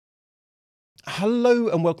Hello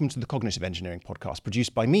and welcome to the Cognitive Engineering Podcast,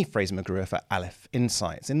 produced by me, Fraser McGrew, for Aleph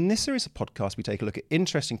Insights. In this series of podcasts, we take a look at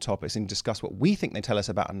interesting topics and discuss what we think they tell us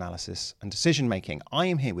about analysis and decision making. I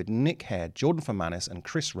am here with Nick Hare, Jordan Fermanis, and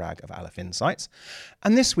Chris Ragg of Aleph Insights.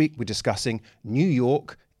 And this week, we're discussing New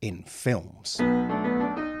York in films.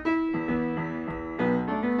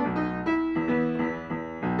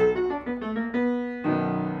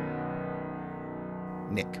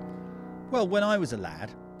 Nick. Well, when I was a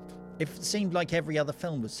lad, it seemed like every other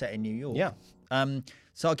film was set in New York. Yeah.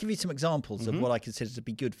 So I'll give you some examples of what I consider to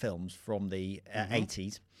be good films from the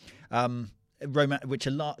 80s, which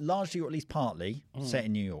are largely or at least partly set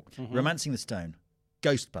in New York. Romancing the Stone,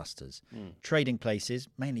 Ghostbusters, Trading Places,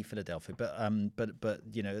 mainly Philadelphia, but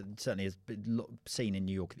you know, certainly is seen in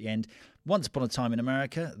New York at the end. Once Upon a Time in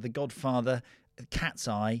America, The Godfather, Cat's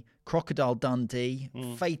Eye, Crocodile Dundee,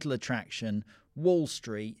 Fatal Attraction, Wall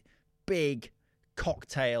Street, Big,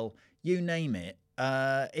 Cocktail, you name it.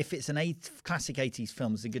 If it's an classic 80s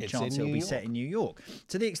film, there's a good chance it'll be set in New York.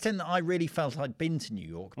 To the extent that I really felt I'd been to New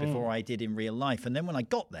York before I did in real life. And then when I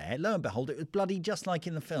got there, lo and behold, it was bloody just like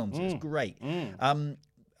in the films. It was great.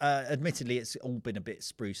 Admittedly, it's all been a bit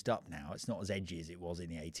spruced up now. It's not as edgy as it was in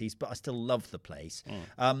the 80s, but I still love the place.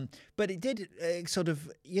 But it did I was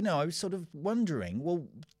sort of wondering, well,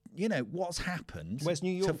 you know, what's happened Where's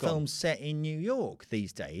New York to films set in New York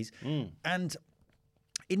these days? And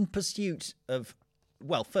in pursuit of,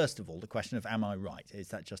 well, first of all, the question of am I right? Is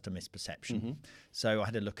that just a misperception? So I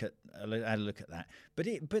had a look at that.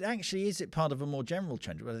 But actually, is it part of a more general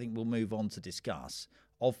trend, which I think we'll move on to discuss,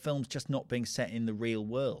 of films just not being set in the real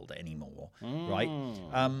world anymore, right?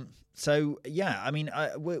 So yeah, I mean,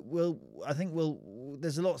 there's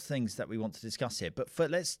a lot of things that we want to discuss here, but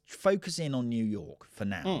let's focus in on New York for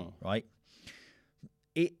now, right?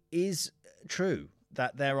 It is true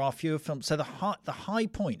that there are fewer films. So the high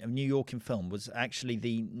point of New York in film was actually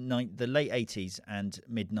the late 80s and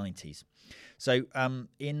mid 90s. So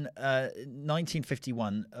in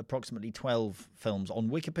 1951, approximately 12 films on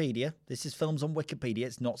Wikipedia. This is films on Wikipedia.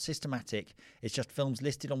 It's not systematic. It's just films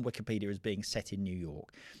listed on Wikipedia as being set in New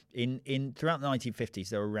York. Throughout the 1950s,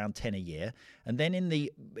 there were around 10 a year, and then in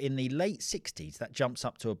the late 60s, that jumps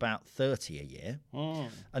up to about 30 a year,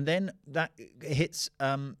 and then that hits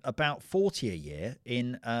about 40 a year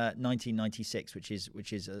in 1996, which is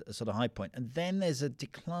a sort of high point, and then there's a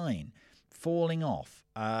decline, falling off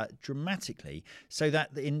dramatically, so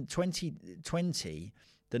that in 2020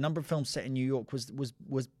 the number of films set in New York was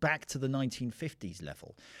back to the 1950s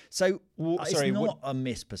level. So it's not a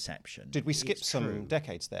misperception. Did we skip some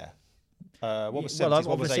decades there? What was 70s? Well, what was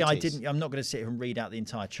obviously 80s? I didn't. I'm not going to sit here and read out the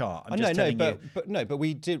entire chart. I'm just telling you. But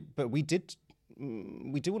we did.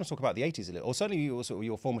 We do want to talk about the 80s a little, or certainly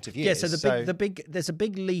your formative years. Yeah, so there's a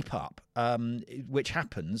big leap up, which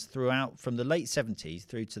happens throughout from the late 70s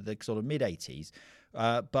through to the sort of mid 80s,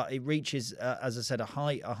 but it reaches, as I said, a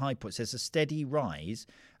high point. So there's a steady rise,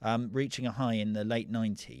 reaching a high in the late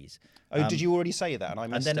 90s. Oh, did you already say that? And I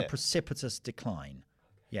missed it. And then a precipitous decline.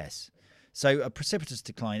 Yes. So a precipitous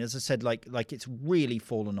decline, as I said, like it's really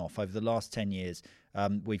fallen off over the last 10 years.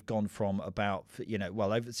 We've gone from about, over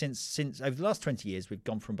the last 20 years, we've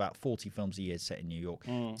gone from about 40 films a year set in New York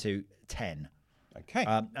to 10. Okay.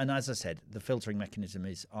 And as I said, the filtering mechanism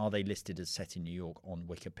is, are they listed as set in New York on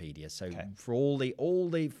Wikipedia? So for all the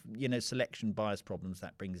selection bias problems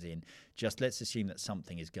that brings in, just let's assume that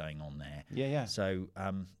something is going on there. Yeah. So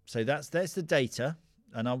there's the data.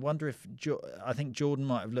 And I wonder if I think Jordan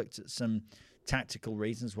might have looked at some tactical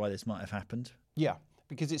reasons why this might have happened. Yeah,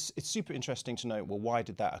 because it's super interesting to know, well, why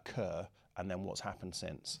did that occur, and then what's happened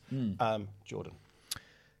since. Jordan.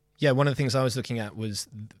 Yeah, one of the things I was looking at was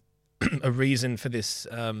a reason for this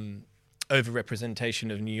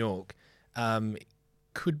overrepresentation of New York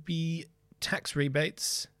could be tax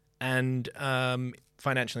rebates and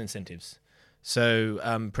financial incentives.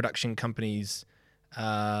 So production companies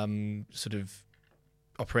sort of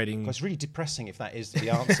operating. Well, it's really depressing if that is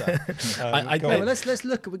the answer. Let's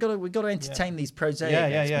look. We've got to entertain these prosaic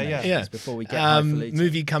explanations before we get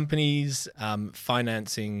movie companies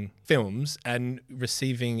financing films and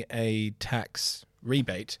receiving a tax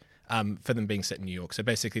rebate for them being set in New York. So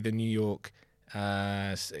basically, the New York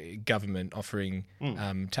government offering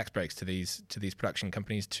tax breaks to these production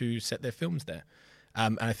companies to set their films there,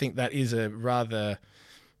 and I think that is a rather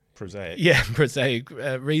prosaic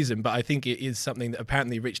reason, but I think it is something that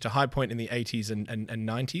apparently reached a high point in the 80s and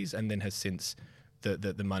 90s, and then has since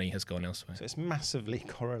the money has gone elsewhere. So it's massively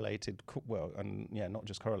correlated. Well, and not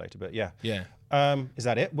just correlated, but yeah. Is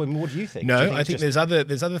that it? Well, what do you think? No, I think there's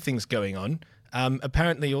other things going on.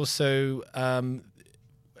 Apparently, also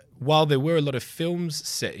while there were a lot of films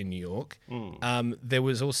set in New York, there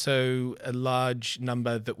was also a large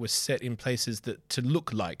number that were set in places that to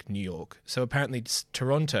look like New York. So apparently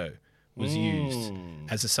Toronto was used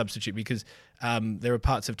as a substitute because there are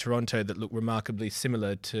parts of Toronto that look remarkably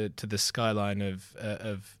similar to the skyline of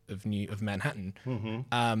Manhattan.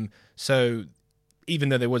 So even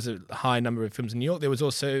though there was a high number of films in New York, there was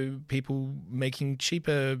also people making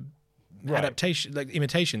cheaper adaptation, like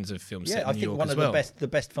imitations of films set in New York as well. Yeah, I think one of the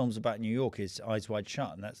best films about New York is Eyes Wide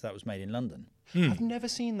Shut, and that was made in London. I've never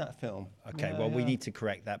seen that film. Okay, we need to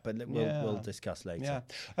correct that, but we'll discuss later.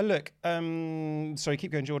 Yeah. Look, sorry,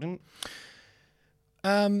 keep going, Jordan.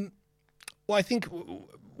 Well, I think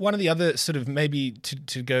one of the other sort of maybe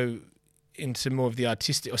to go into more of the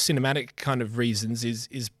artistic or cinematic kind of reasons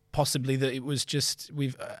is possibly that it was just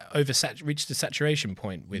we've reached a saturation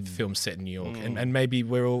point with films set in New York, and maybe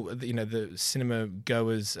we're all the cinema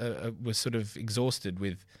goers were sort of exhausted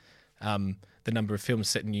with the number of films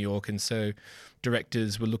set in New York, and so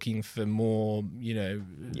directors were looking for more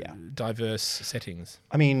diverse settings.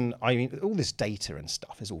 I mean, all this data and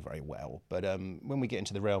stuff is all very well, but when we get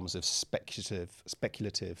into the realms of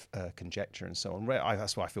speculative conjecture and so on,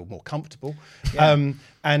 that's why I feel more comfortable. Yeah.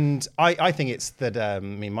 And I think it's that.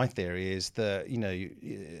 My theory is that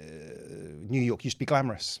New York used to be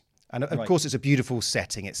glamorous. And of course, it's a beautiful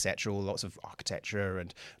setting, etc. Lots of architecture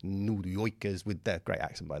and New Yorkers with their great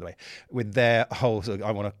accent, by the way, with their whole sort of,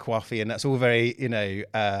 I want a coffee, and that's all very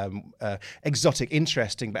exotic,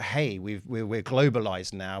 interesting. But hey, we're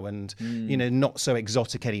globalized now, and not so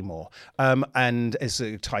exotic anymore. And it's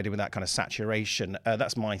tied in with that kind of saturation.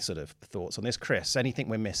 That's my sort of thoughts on this. Chris, anything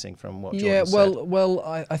we're missing from what Jordan said? Well,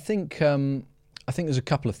 I think. I think there's a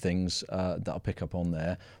couple of things that I'll pick up on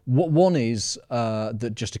there. One is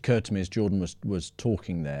that just occurred to me as Jordan was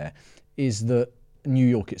talking there, is that New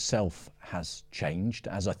York itself has changed,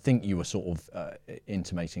 as I think you were sort of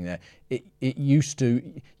intimating there. It used to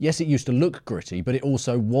look gritty, but it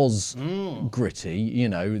also was gritty.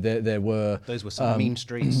 There were those were some mean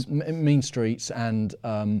streets, and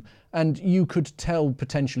you could tell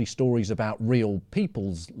potentially stories about real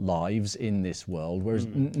people's lives in this world, whereas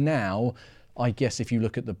now, I guess if you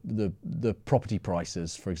look at the property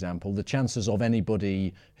prices, for example, the chances of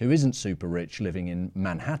anybody who isn't super rich living in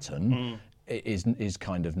Manhattan is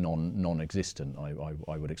kind of non-existent.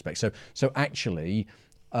 I would expect. So actually,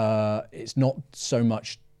 it's not so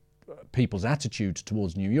much people's attitude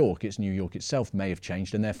towards New York. It's New York itself may have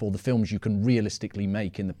changed, and therefore the films you can realistically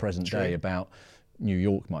make in the present day about New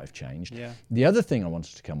York might have changed. Yeah. The other thing I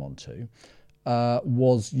wanted to come on to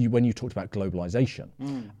was when you talked about globalization,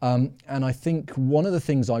 and I think one of the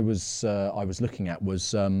things I was looking at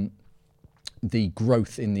was the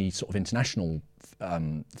growth in the sort of international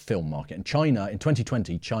film market. And China in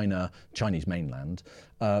 2020, Chinese mainland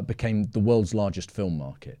became the world's largest film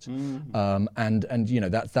market, and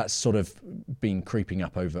that's sort of been creeping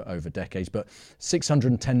up over decades. But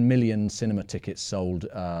 610 million cinema tickets sold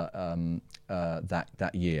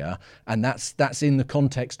that year, and that's in the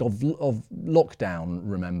context of lockdown.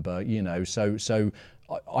 Remember, so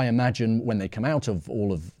I imagine when they come out of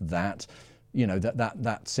all of that,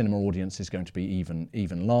 that cinema audience is going to be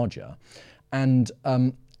even larger. And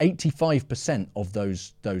 85% of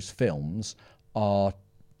those films are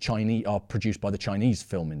produced by the Chinese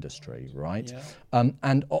film industry, right? Yeah.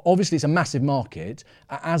 And obviously it's a massive market,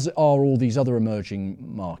 as are all these other emerging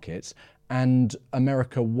markets. And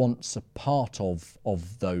America wants a part of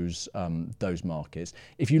those markets.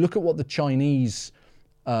 If you look at what the Chinese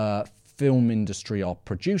film industry are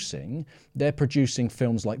producing, they're producing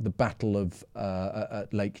films like The Battle of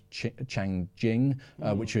at Lake Changjing,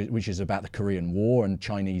 which is about the Korean War and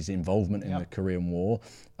Chinese involvement in the Korean War.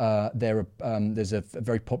 There's a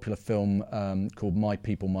very popular film called My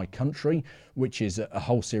People, My Country, which is a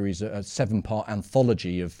whole series, a 7-part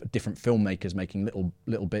anthology of different filmmakers making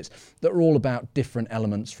little bits that are all about different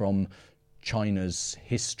elements from China's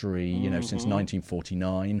history, since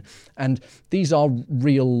 1949. And these are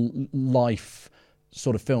real life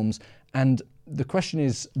sort of films. And the question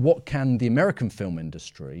is, what can the American film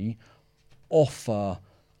industry offer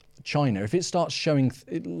China if it starts showing,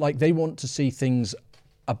 like they want to see things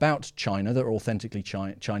about China that are authentically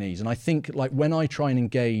Chinese. And I think, like, when I try and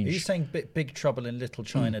engage... Are you saying Big Trouble in Little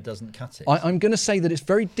China doesn't cut it? I'm going to say that it's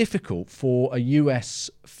very difficult for a US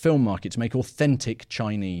film market to make authentic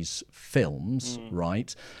Chinese films,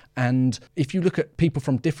 right? And if you look at people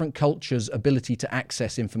from different cultures' ability to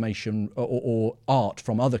access information or art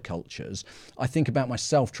from other cultures, I think about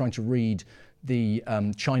myself trying to read the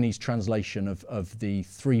Chinese translation of the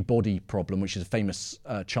Three-Body Problem, which is a famous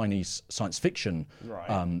Chinese science fiction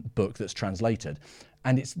book that's translated.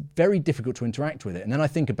 and it's very difficult to interact with it. And then I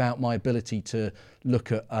think about my ability to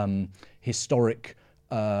look at historic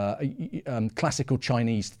classical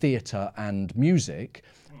Chinese theatre and music,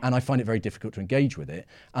 and I find it very difficult to engage with it.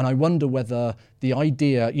 And I wonder whether the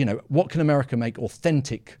idea, what can America make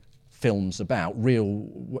authentic films about?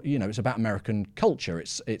 It's about American culture.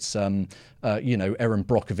 It's Erin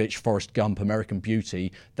Brockovich, Forrest Gump, American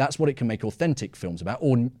Beauty. That's what it can make authentic films about,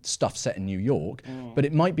 or stuff set in New York. But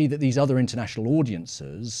it might be that these other international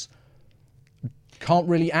audiences can't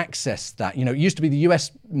really access that. It used to be the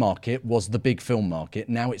US market was the big film market.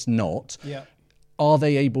 Now it's not. Yeah. Are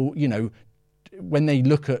they able, when they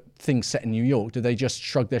look at things set in New York, do they just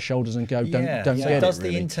shrug their shoulders and go, don't get it, does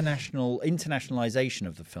really? the internationalization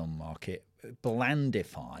of the film market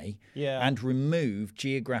blandify and remove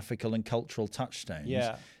geographical and cultural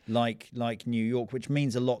touchstones like New York, which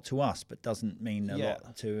means a lot to us but doesn't mean a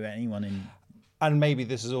lot to anyone in... And maybe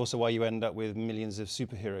this is also why you end up with millions of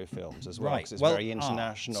superhero films as well, because it's very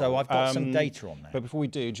international. So I've got some data on that. But before we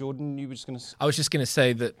do, Jordan, you were just going to... I was just going to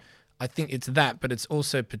say that I think it's that, but it's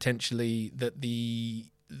also potentially that the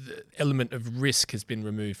element of risk has been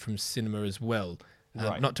removed from cinema as well.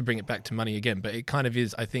 Not to bring it back to money again, but it kind of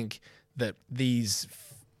is, I think, that these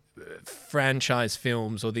franchise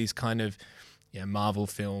films or these kind of Marvel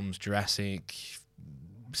films, Jurassic,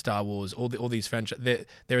 Star Wars, all these franchises,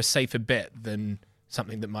 they're a safer bet than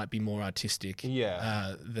something that might be more artistic.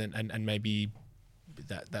 And maybe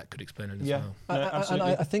that could explain it as well. No,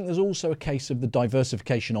 absolutely. And I think there's also a case of the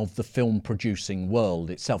diversification of the film producing world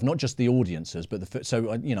itself, not just the audiences, but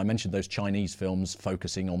I mentioned those Chinese films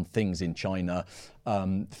focusing on things in China.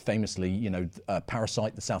 Famously,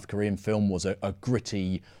 Parasite, the South Korean film, was a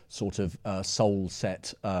gritty sort of soul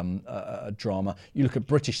set drama. You look at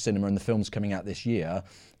British cinema and the films coming out this year.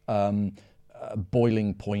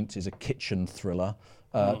 Boiling Point is a kitchen thriller.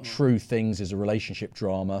 True Things is a relationship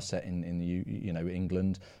drama set in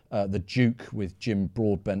England. The Duke with Jim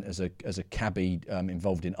Broadbent as a cabbie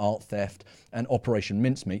involved in art theft, and Operation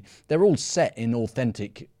Mincemeat. They're all set in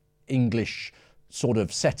authentic English sort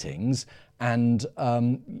of settings, and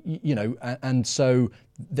so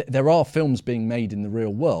there are films being made in the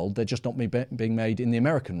real world. They're just not being made in the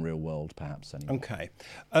American real world, perhaps. Anyway. Okay,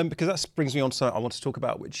 because that brings me on to something I want to talk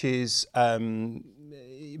about, which is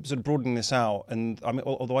sort of broadening this out. And I mean,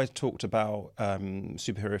 although I talked about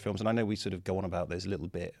superhero films, and I know we sort of go on about those a little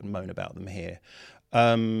bit and moan about them here,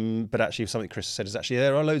 but actually something Chris said is actually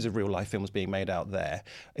there are loads of real life films being made out there.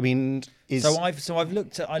 I mean, I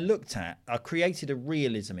created a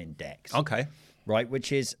realism index. Okay. Right,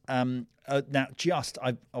 which is I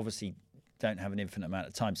obviously don't have an infinite amount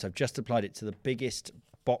of time, so I've just applied it to the biggest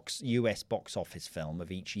US box office film of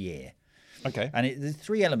each year. Okay. And there's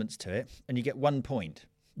 3 elements to it, and you get 1 point.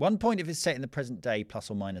 1 point if it's set in the present day, plus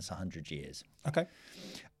or minus 100 years. Okay.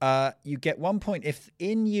 You get 1 point if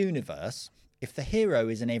in universe, if the hero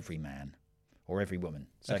is an everyman or every woman.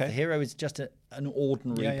 So if the hero is just an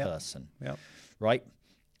ordinary person, right?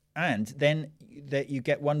 And then that you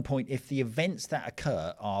get 1 point if the events that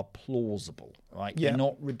occur are plausible, right? They're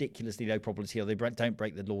not ridiculously low probability, or they don't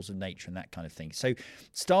break the laws of nature and that kind of thing. So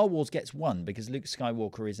Star Wars gets 1 because Luke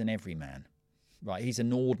Skywalker is an everyman, right? He's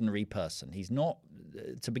an ordinary person. He's not,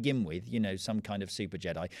 to begin with, some kind of super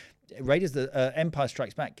Jedi. Empire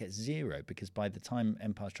Strikes Back gets 0 because by the time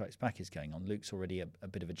Empire Strikes Back is going on, Luke's already a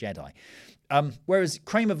bit of a Jedi. Whereas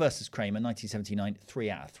Kramer versus Kramer, 1979, 3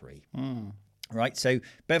 out of 3. Right, so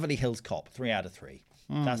Beverly Hills Cop, 3 out of 3.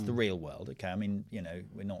 That's the real world. Okay, I mean,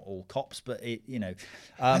 we're not all cops, but I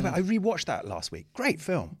rewatched that last week. Great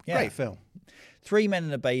film. Great film. 3 Men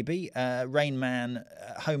and a Baby, Rain Man,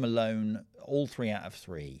 Home Alone, all 3 out of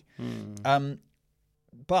 3.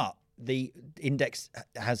 But the index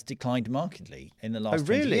has declined markedly in the last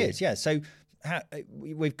 20 years. Yeah, so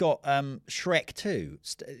we've got Shrek 2,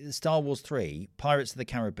 Star Wars 3, Pirates of the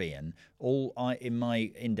Caribbean, all in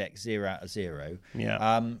my index 0 out of 0.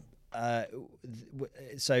 Yeah.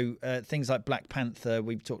 So things like Black Panther,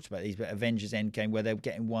 we've talked about these, but Avengers Endgame, where they're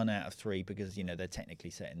getting 1 out of 3 because they're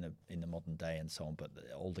technically set in the modern day and so on, but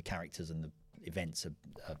all the characters and the events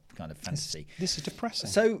are kind of fantasy. This is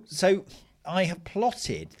depressing. So I have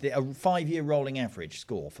plotted a 5-year rolling average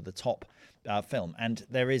score for the top film, and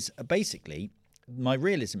there is basically my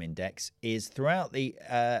realism index is throughout the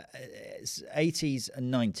 80s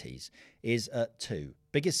and 90s is at 2.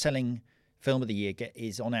 Biggest selling film of the year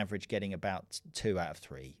is on average getting about 2 out of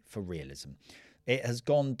 3 for realism. It has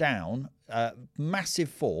gone down, massive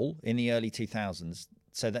fall in the early 2000s,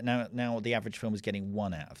 so that now the average film is getting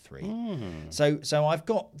 1 out of 3. So I've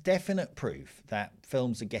got definite proof that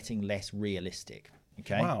films are getting less realistic.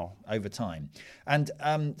 Okay, Wow. over time, and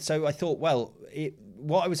so I thought, well,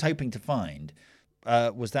 what I was hoping to find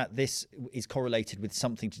was that this is correlated with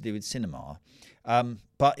something to do with cinema,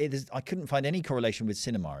 but I couldn't find any correlation with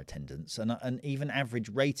cinema attendance and even average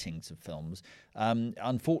ratings of films.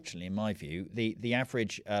 Unfortunately, in my view, the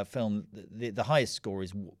average film, the highest score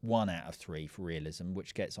is 1 out of 3 for realism,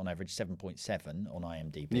 which gets on average 7.7 on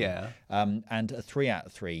IMDb. Yeah. And 3 out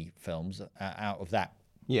of 3 films out of that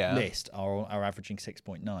list are averaging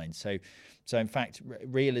 6.9. So in fact,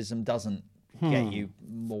 realism doesn't get you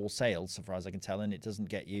more sales, so far as I can tell, and it doesn't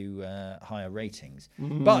get you higher ratings.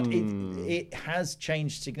 But it has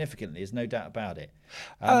changed significantly. There's no doubt about it.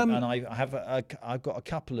 And I've got a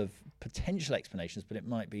couple of potential explanations, but it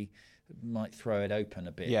might throw it open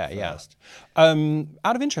a bit first.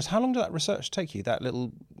 Out of interest, how long did that research take you? That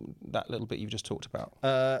little bit you've just talked about.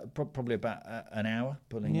 Probably about an hour,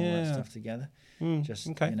 pulling all that stuff together. Just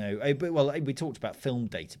okay. We talked about film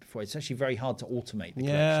data before. It's actually very hard to automate the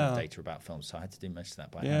collection of data about films, so I had to do most of that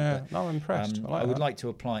by hand. No, I'm impressed. I would like to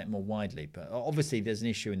apply it more widely, but obviously there's an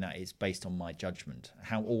issue in that it's based on my judgment.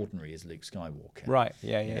 How ordinary is Luke Skywalker? Right.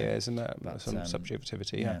 Yeah. Isn't there some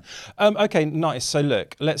subjectivity? Yeah. Okay. Nice. So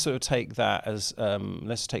look, let's sort of take that as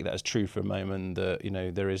true for a moment. That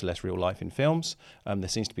there is less real life in films. There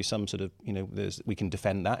seems to be some sort of we can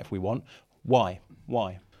defend that if we want. Why?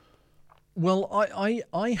 Well,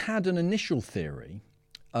 I had an initial theory,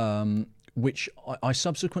 which I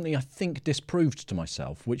subsequently, I think, disproved to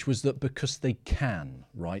myself, which was that because they can,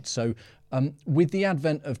 right? So with the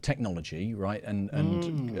advent of technology, right, and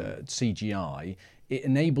CGI, it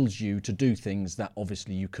enables you to do things that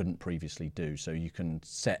obviously you couldn't previously do. So you can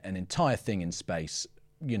set an entire thing in space,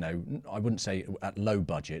 I wouldn't say at low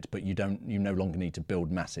budget, but you no longer need to build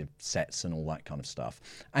massive sets and all that kind of stuff.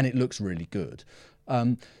 And it looks really good.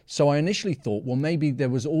 So I initially thought, well, maybe there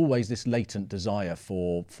was always this latent desire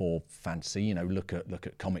for fantasy, look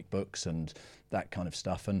at comic books and that kind of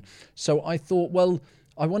stuff. And so I thought, well,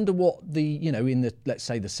 I wonder what in the, let's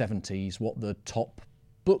say the 70s, what the top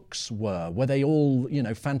books were they all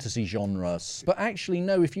fantasy genres? But actually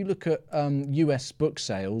no, if you look at US book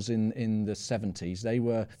sales in the 70s, they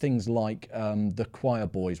were things like The Choir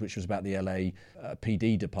Boys, which was about the LA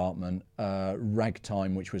PD department,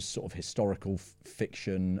 Ragtime, which was sort of historical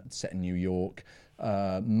fiction set in New York,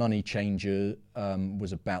 Money Changer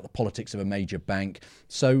was about the politics of a major bank.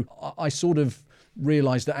 So I sort of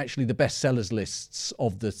realized that actually the bestsellers lists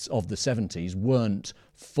of the 70s weren't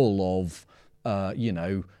full of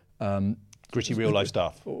gritty real life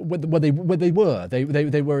stuff.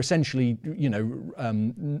 They were essentially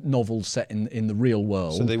novels set in the real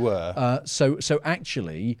world. So they were. So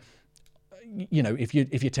actually, if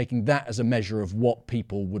you're taking that as a measure of what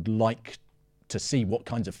people would like to see, what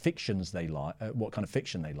kinds of fictions they like, what kind of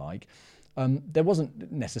fiction they like, there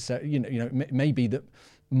wasn't necessarily maybe that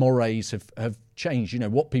mores have changed.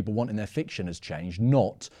 What people want in their fiction has changed,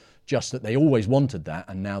 not just that they always wanted that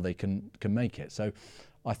and now they can make it. So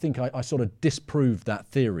I think I sort of disproved that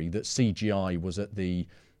theory that CGI was at the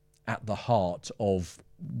heart of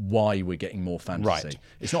why we're getting more fantasy. Right.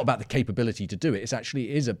 It's not about the capability to do it. It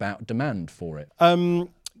is about demand for it.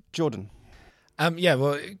 Jordan.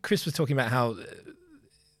 Well, Chris was talking about how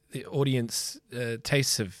the audience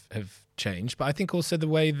tastes have changed, but I think also the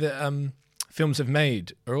way that films have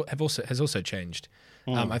made has also changed.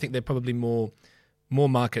 I think they're probably more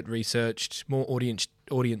market researched, more audience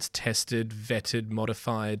tested, vetted,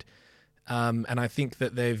 modified, and I think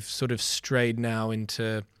that they've sort of strayed now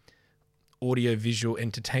into audio-visual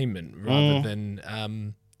entertainment rather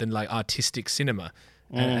than like artistic cinema,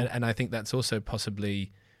 and I think that's also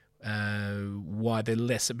possibly why they're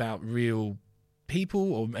less about real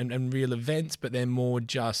people and real events, but they're more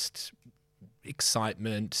just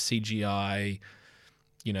excitement, CGI,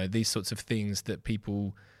 these sorts of things that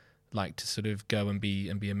people like to sort of go and be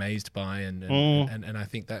amazed by, and I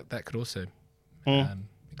think that could also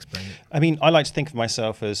explain it. I mean, I like to think of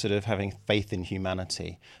myself as sort of having faith in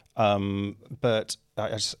humanity, but I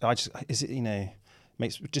just is it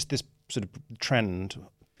makes just this sort of trend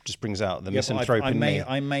just brings out the misanthrope in me.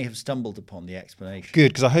 I may have stumbled upon the explanation.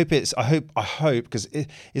 Good, because I hope because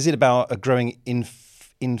is it about a growing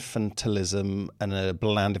infantilism and a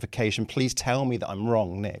blandification? Please tell me that I'm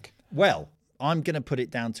wrong, Nick. Well, I'm going to put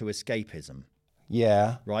it down to escapism.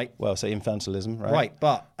 Yeah. Right. Well, so infantilism, right? Right,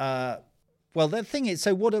 but well, the thing is,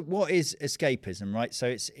 so what is escapism, right?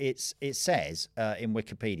 So it says in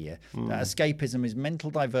Wikipedia that escapism is mental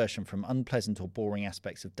diversion from unpleasant or boring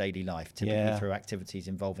aspects of daily life, typically through activities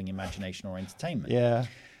involving imagination or entertainment. Yeah.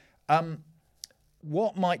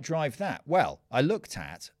 What might drive that? Well, I looked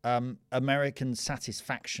at American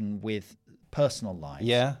satisfaction with personal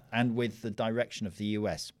lives and with the direction of the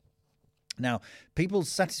US. Now, people's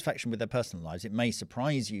satisfaction with their personal lives, it may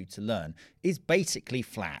surprise you to learn, is basically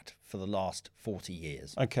flat for the last 40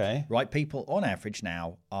 years. Okay. Right? People, on average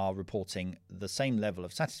now, are reporting the same level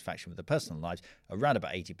of satisfaction with their personal lives, around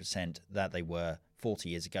about 80% that they were 40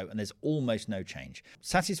 years ago, and there's almost no change.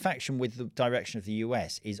 Satisfaction with the direction of the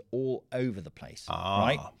US is all over the place,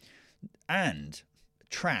 right? And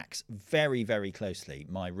tracks very, very closely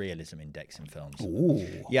my realism index in films. Ooh,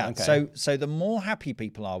 yeah. okay. So the more happy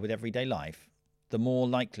people are with everyday life, the more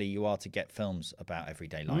likely you are to get films about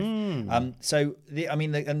everyday life. And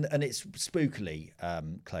it's spookily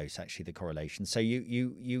close, actually, the correlation. So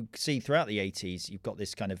you see throughout the 80s, you've got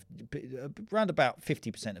this kind of around about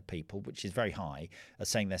 50% of people, which is very high, are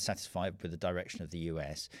saying they're satisfied with the direction of the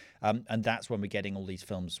US, and that's when we're getting all these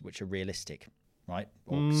films which are realistic. Right,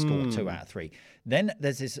 or score 2 out of 3. Then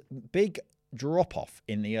there's this big drop-off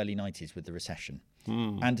in the early 90s with the recession.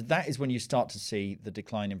 And that is when you start to see the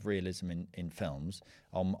decline of realism in films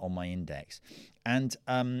on my index. And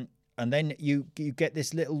then you get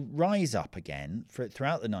this little rise up again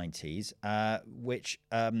throughout the 90s, which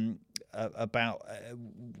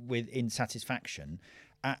with insatisfaction.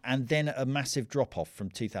 And then a massive drop-off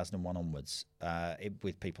from 2001 onwards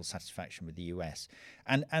with people's satisfaction with the US.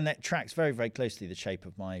 And that tracks very, very closely the shape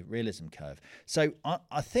of my realism curve. So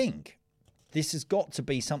I think this has got to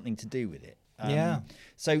be something to do with it.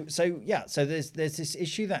 So there's this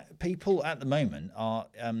issue that people at the moment are,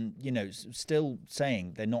 still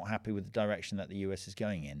saying they're not happy with the direction that the US is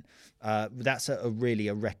going in. That's really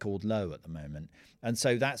a record low at the moment, and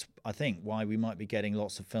so that's, I think, why we might be getting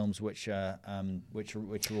lots of films which are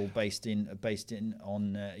all based in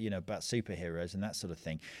on about superheroes and that sort of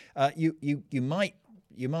thing. You might,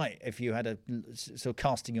 if you had a sort of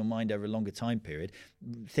casting your mind over a longer time period,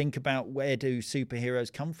 think about where do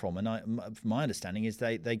superheroes come from. And my understanding is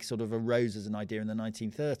they sort of arose as an idea in the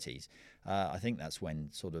 1930s. I think that's when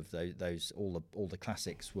sort of those all the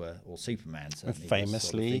classics were, or Superman certainly.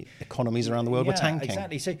 Famously, sort of economies around the world were tanking.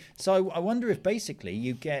 Exactly. So I wonder if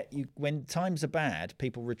basically when times are bad,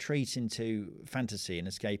 people retreat into fantasy and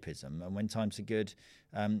escapism, and when times are good,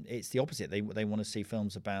 it's the opposite. They want to see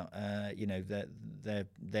films about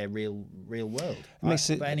their real world.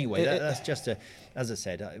 But anyway, that's just as I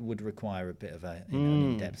said, it would require a bit of an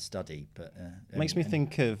in-depth study. But it makes me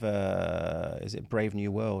think of is it Brave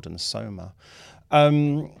New World and Soma?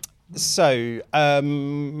 We've still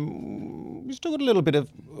got a little bit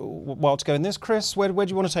of while to go in this, Chris. Where do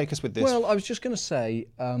you want to take us with this? Well, I was just going to say.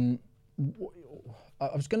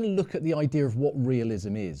 I was going to look at the idea of what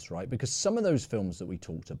realism is, right? Because some of those films that we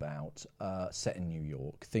talked about, set in New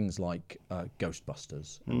York, things like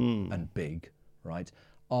Ghostbusters and Big, right,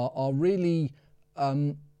 are really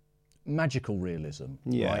magical realism,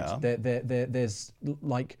 right?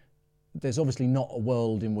 There's obviously not a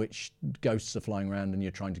world in which ghosts are flying around and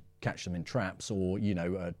you're trying to catch them in traps, or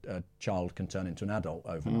a child can turn into an adult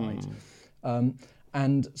overnight.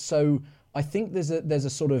 And so I think there's a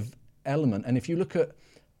sort of element, and if you look at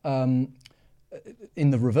in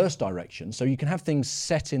the reverse direction, so you can have things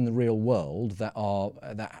set in the real world that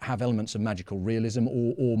have elements of magical realism,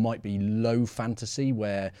 or might be low fantasy,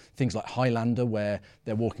 where things like Highlander, where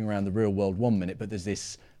they're walking around the real world one minute, but there's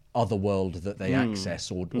this other world that they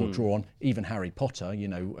access or draw on. Even Harry Potter,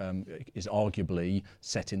 is arguably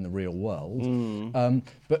set in the real world.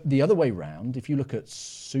 But the other way round, if you look at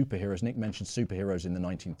superheroes, Nick mentioned superheroes in the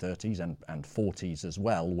 1930s and 40s as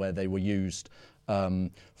well, where they were used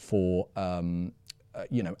for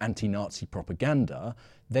anti-Nazi propaganda.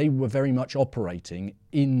 They were very much operating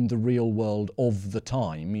in the real world of the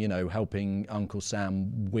time, helping Uncle Sam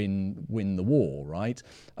win the war, right?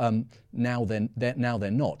 Now they're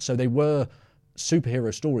not. So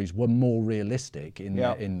superhero stories were more realistic in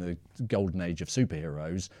the golden age of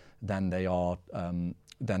superheroes than they are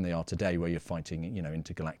today, where you're fighting,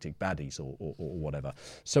 intergalactic baddies or whatever.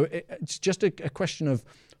 So it's just a question of,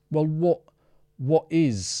 well, what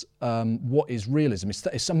is realism?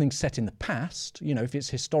 It's something set in the past. If it's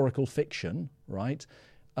historical fiction, right?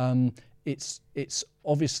 It's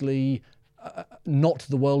obviously not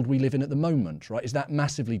the world we live in at the moment, right? Is that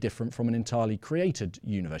massively different from an entirely created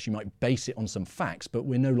universe? You might base it on some facts, but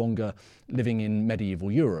we're no longer living in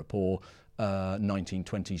medieval Europe or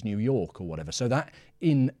 1920s New York or whatever. So that,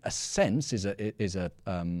 in a sense, is a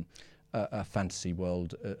fantasy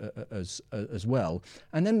world as well.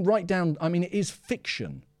 And then right down, it is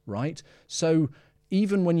fiction, right? So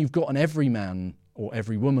even when you've got an everyman or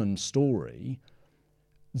every woman story,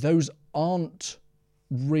 those aren't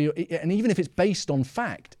real, and even if it's based on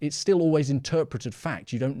fact, it's still always interpreted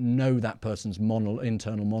fact. You don't know that person's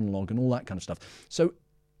internal monologue and all that kind of stuff. So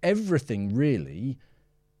everything really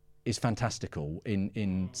is fantastical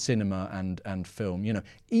in cinema and film. You know,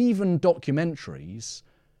 even documentaries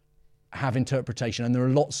have interpretation, and there are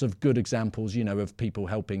lots of good examples, you know, of people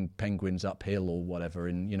helping penguins uphill or whatever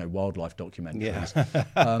in, you know, wildlife documentaries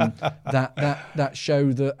that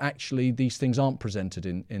show that actually these things aren't presented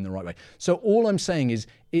in the right way. So all I'm saying is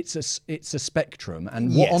it's a spectrum,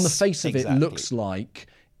 and what on the face of it looks like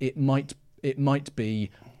it might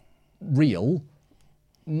be real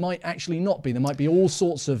might actually not be. There might be all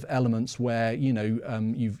sorts of elements where, you know,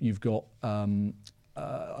 you've got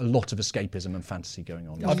a lot of escapism and fantasy going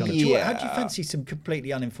on. How do you fancy some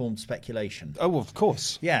completely uninformed speculation? Oh, of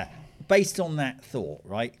course. Yeah, based on that thought,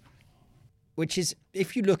 right? Which is,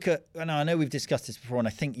 if you look at, and I know we've discussed this before, and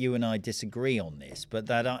I think you and I disagree on this, but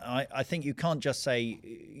that I think you can't just say,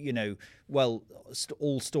 you know, well,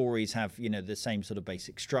 all stories have, you know, the same sort of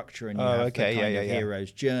basic structure, and you have the kind of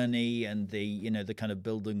hero's journey, and the, you know, the kind of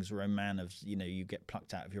Bildungsroman of, you know, you get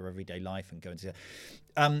plucked out of your everyday life and go into,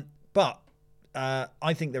 but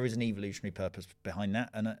I think there is an evolutionary purpose behind that,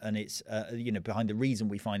 and it's you know, behind the reason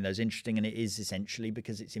we find those interesting, and it is essentially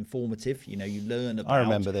because it's informative. You know, you learn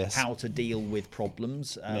about how to deal with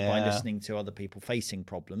problems by listening to other people facing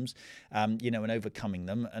problems, you know, and overcoming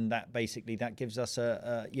them, and that basically that gives us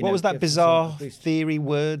what was that bizarre theory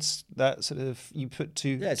words that sort of you put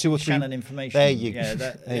two or three Shannon information? There you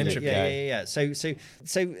go.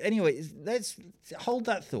 So anyway, let's hold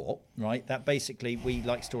that thought, right? That basically we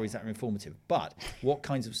like stories that are informative, but what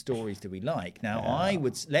kinds of stories do we like? Now,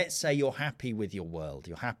 let's say you're happy with your world,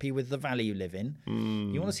 you're happy with the valley you live in.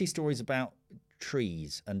 You want to see stories about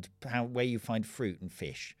trees and where you find fruit and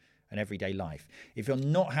fish and everyday life. If you're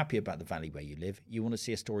not happy about the valley where you live, you want to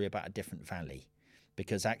see a story about a different valley,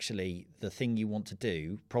 because actually the thing you want to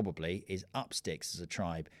do probably is up sticks as a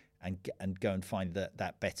tribe and go and find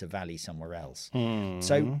that better valley somewhere else.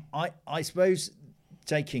 So I suppose,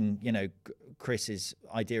 taking, you know, Chris's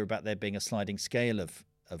idea about there being a sliding scale of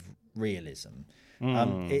realism,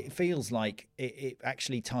 it feels like it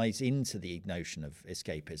actually ties into the notion of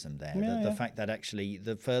escapism there. The fact that actually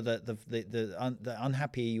the further the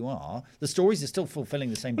unhappier you are, the stories are still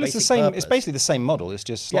fulfilling the same basic purpose. It's basically the same model. It's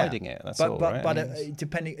just sliding it. That's all, right? But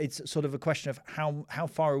depending, it's sort of a question of how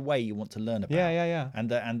far away you want to learn about. And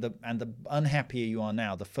the unhappier you are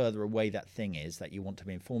now, the further away that thing is that you want to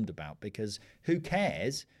be informed about. Because who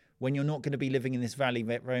cares when you're not going to be living in this valley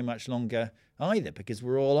very much longer either, because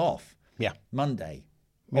we're all off. Monday,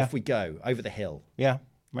 off we go, over the hill.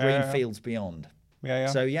 Green fields beyond.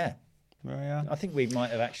 So I think we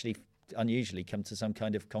might have actually unusually come to some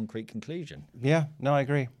kind of concrete conclusion. No, I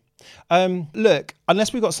agree. Look,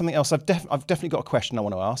 unless we've got something else, I've definitely got a question I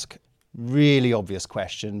want to ask. Really obvious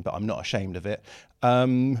question, but I'm not ashamed of it.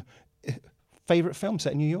 Favourite film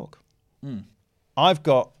set in New York? I've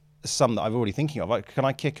got some that I'm already thinking of. Can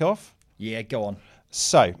I kick off? Yeah, go on.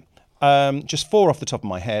 So, just 4 off the top of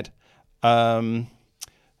my head. I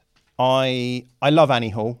love Annie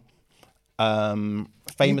Hall.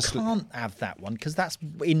 Famously, you can't have that one because that's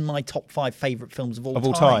in my top 5 favourite films of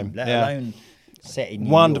all time. Let alone set in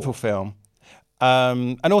New Wonderful York. Film.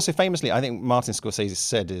 And also famously, I think Martin Scorsese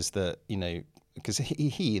said is that, you know, because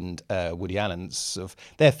he and Woody Allen,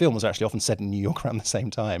 their films are actually often set in New York around the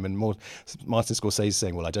same time, and Martin Scorsese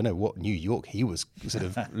saying, well, I don't know what New York he was sort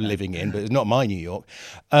of living in, but it's not my New York.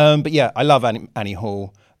 But yeah, I love Annie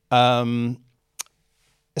Hall.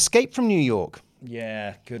 Escape from New York.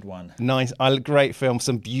 Yeah, good one. Nice, great film.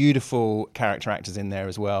 Some beautiful character actors in there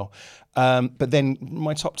as well. But then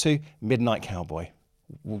my top 2, Midnight Cowboy.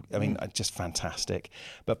 I mean, just fantastic.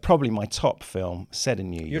 But probably my top film set in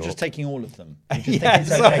New York. You're just taking all of them. You just think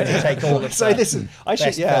it's okay to take all of them. So this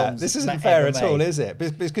isn't fair at all, is it?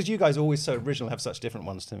 Because you guys are always so original, have such different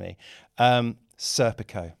ones to me.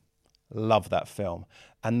 Serpico, love that film.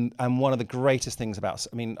 And one of the greatest things about,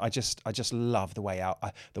 I mean, I just love the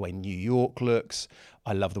way New York looks.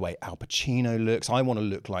 I love the way Al Pacino looks. I want to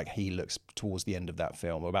look like he looks towards the end of that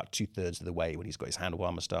film, or about 2/3 of the way when he's got his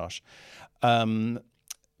handlebar moustache.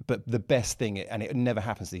 But the best thing, and it never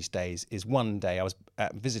happens these days, is one day I was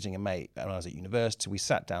visiting a mate when I was at university. We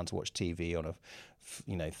sat down to watch TV on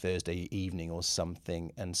a Thursday evening or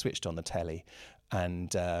something, and switched on the telly. And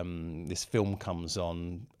this film comes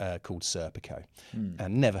on called Serpico,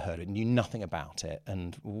 and never heard it, knew nothing about it,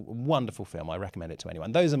 and wonderful film. I recommend it to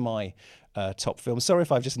anyone. Those are my top films. Sorry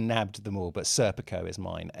if I've just nabbed them all, but Serpico is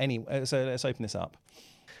mine. Anyway, so let's open this up.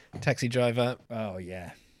 Taxi Driver. Oh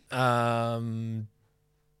yeah.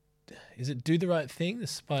 is it Do the Right Thing? The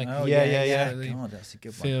Spike. Oh, Yeah, yeah, yeah, yeah. yeah. God, that's a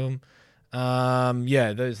good one. Film.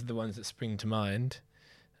 Yeah, those are the ones that spring to mind.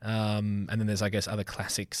 And then there's, I guess, other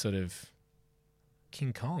classic sort of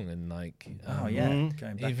King Kong and like. Oh, yeah. Going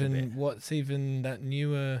back a bit. Even what's even that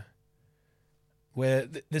newer. Where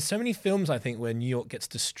there's so many films, I think, where New York gets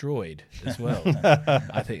destroyed as well.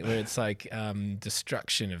 I think where it's like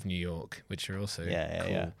destruction of New York, which are also cool.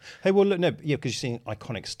 Yeah. Hey, well, look, no, yeah, because you're seeing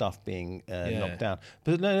iconic stuff being knocked down.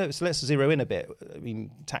 But no, so let's zero in a bit. I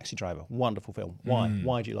mean, Taxi Driver, wonderful film. Why?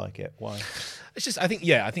 Why do you like it? Why? It's just, I think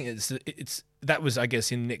it's that was, I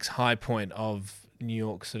guess, in Nick's high point of New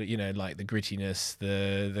York, sort of, you know, like the grittiness,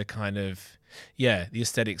 the kind of, the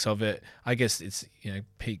aesthetics of it. I guess it's, you know,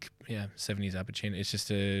 peak 70s Al Pacino. It's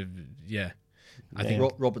just I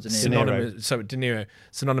think Robert De Niro. De Niro,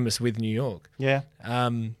 synonymous with New York. Yeah.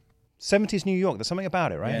 70s New York. There's something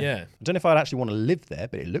about it, right? Yeah. I don't know if I'd actually want to live there,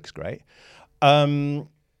 but it looks great. Well,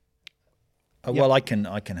 I can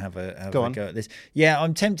have a go at this. Yeah,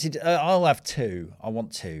 I'm tempted. I'll have two. I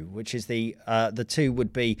want two, which is the two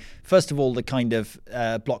would be, first of all, the kind of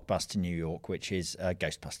blockbuster New York, which is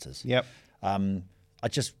Ghostbusters. Yep. I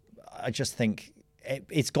just think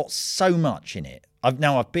it's got so much in it. I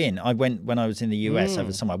went when I was in the US over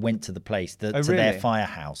the summer. I went to the place to their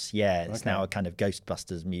firehouse. Yeah, it's now a kind of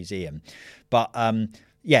Ghostbusters museum. But I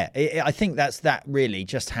think that really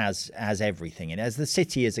just has everything in it. As the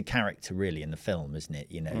city is a character really in the film, isn't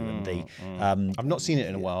it? You know, and I've not seen it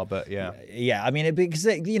in a while, but yeah. Yeah, I mean, because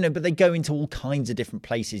but they go into all kinds of different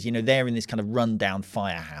places. You know, they're in this kind of rundown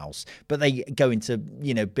firehouse, but they go into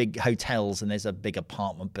big hotels, and there's a big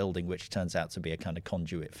apartment building which turns out to be a kind of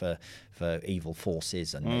conduit for evil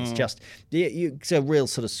forces, and it's just it's a real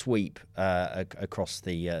sort of sweep across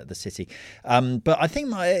the city. But I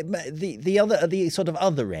think the sort of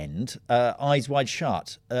other end, Eyes Wide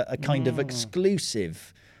Shut, a kind of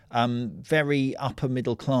exclusive, very upper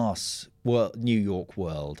middle class New York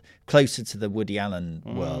world, closer to the Woody Allen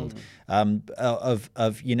world, of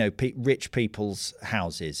rich people's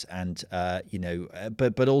houses, and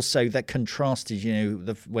but also that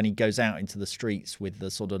contrasted, when he goes out into the streets with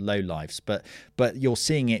the sort of low lives, but you're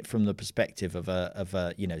seeing it from the perspective of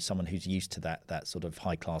a someone who's used to that sort of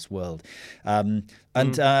high class world, as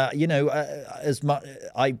much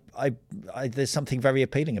I there's something very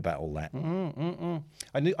appealing about all that.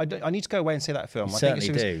 I need to go away and see that film. Certainly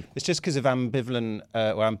do. It's just because of ambivalent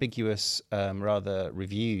or ambiguous rather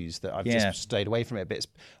reviews that I've just stayed away from it. But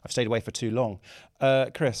I've stayed away for too long.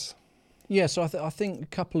 Chris. Yeah, so I think a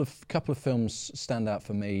couple of films stand out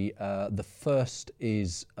for me. The first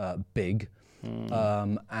is Big.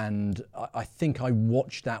 And I think I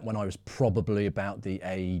watched that when I was probably about the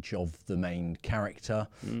age of the main character.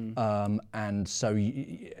 And so,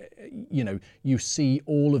 you see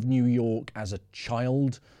all of New York as a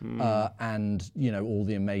child, and, all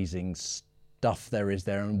the amazing stuff there is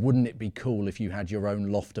there. And wouldn't it be cool if you had your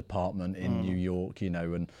own loft apartment in New York,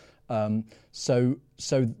 and so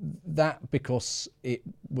that, because it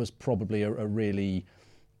was probably a really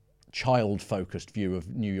child-focused view of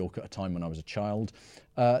New York at a time when I was a child.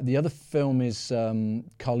 The other film is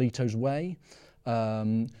Carlito's Way,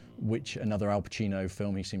 which another Al Pacino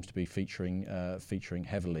film. He seems to be featuring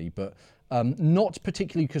heavily, but not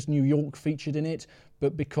particularly because New York featured in it,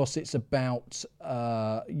 but because it's about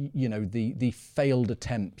the failed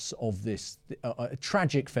attempts of this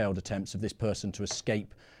tragic failed attempts of this person to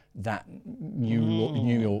escape that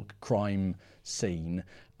New York crime scene.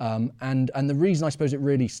 And the reason I suppose it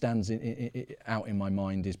really stands out in my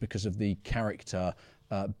mind is because of the character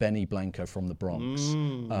Benny Blanco from the Bronx,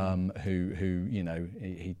 I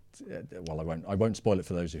won't spoil it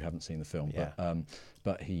for those who haven't seen the film,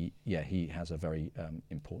 but he has a very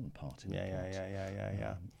important part in it.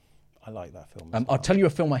 Yeah. I like that film. I'll tell you a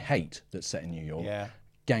film I hate that's set in New York. Yeah.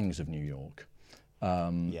 Gangs of New York.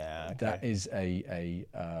 Okay. That is a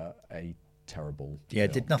terrible. Yeah,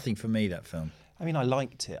 it film. did nothing for me, that film. I mean, I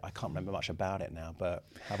liked it. I can't remember much about it now, but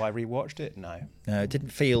have I rewatched it? No. No, it didn't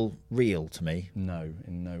feel real to me. No,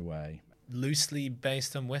 in no way. Loosely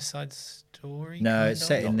based on West Side Story? No, it's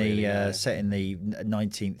set in Not the really, set in the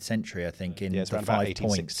 19th century, I think, in It's the around 5 about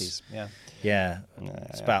points. 1860s. Yeah. Yeah,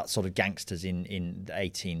 it's about sort of gangsters in the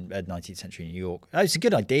 19th century New York. Oh, it's a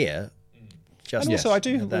good idea. And also, I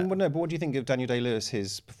do. that. Well, no, but what do you think of Daniel Day-Lewis?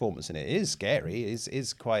 His performance in it is scary.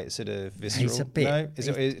 Is quite sort of visceral. He's a bit. No?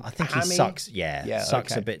 I think hammy? he sucks. Yeah,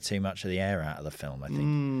 sucks okay. a bit too much of the air out of the film, I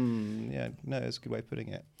think. Yeah, no, it's a good way of putting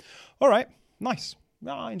it. All right, nice.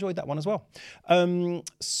 I enjoyed that one as well.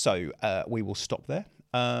 So we will stop there.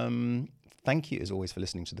 Thank you, as always, for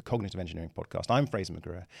listening to the Cognitive Engineering Podcast. I'm Fraser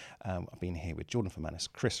McGruer. I've been here with Jordan Formanis,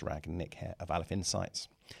 Chris Ragg, and Nick Hare of Aleph Insights.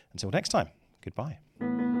 Until next time, goodbye.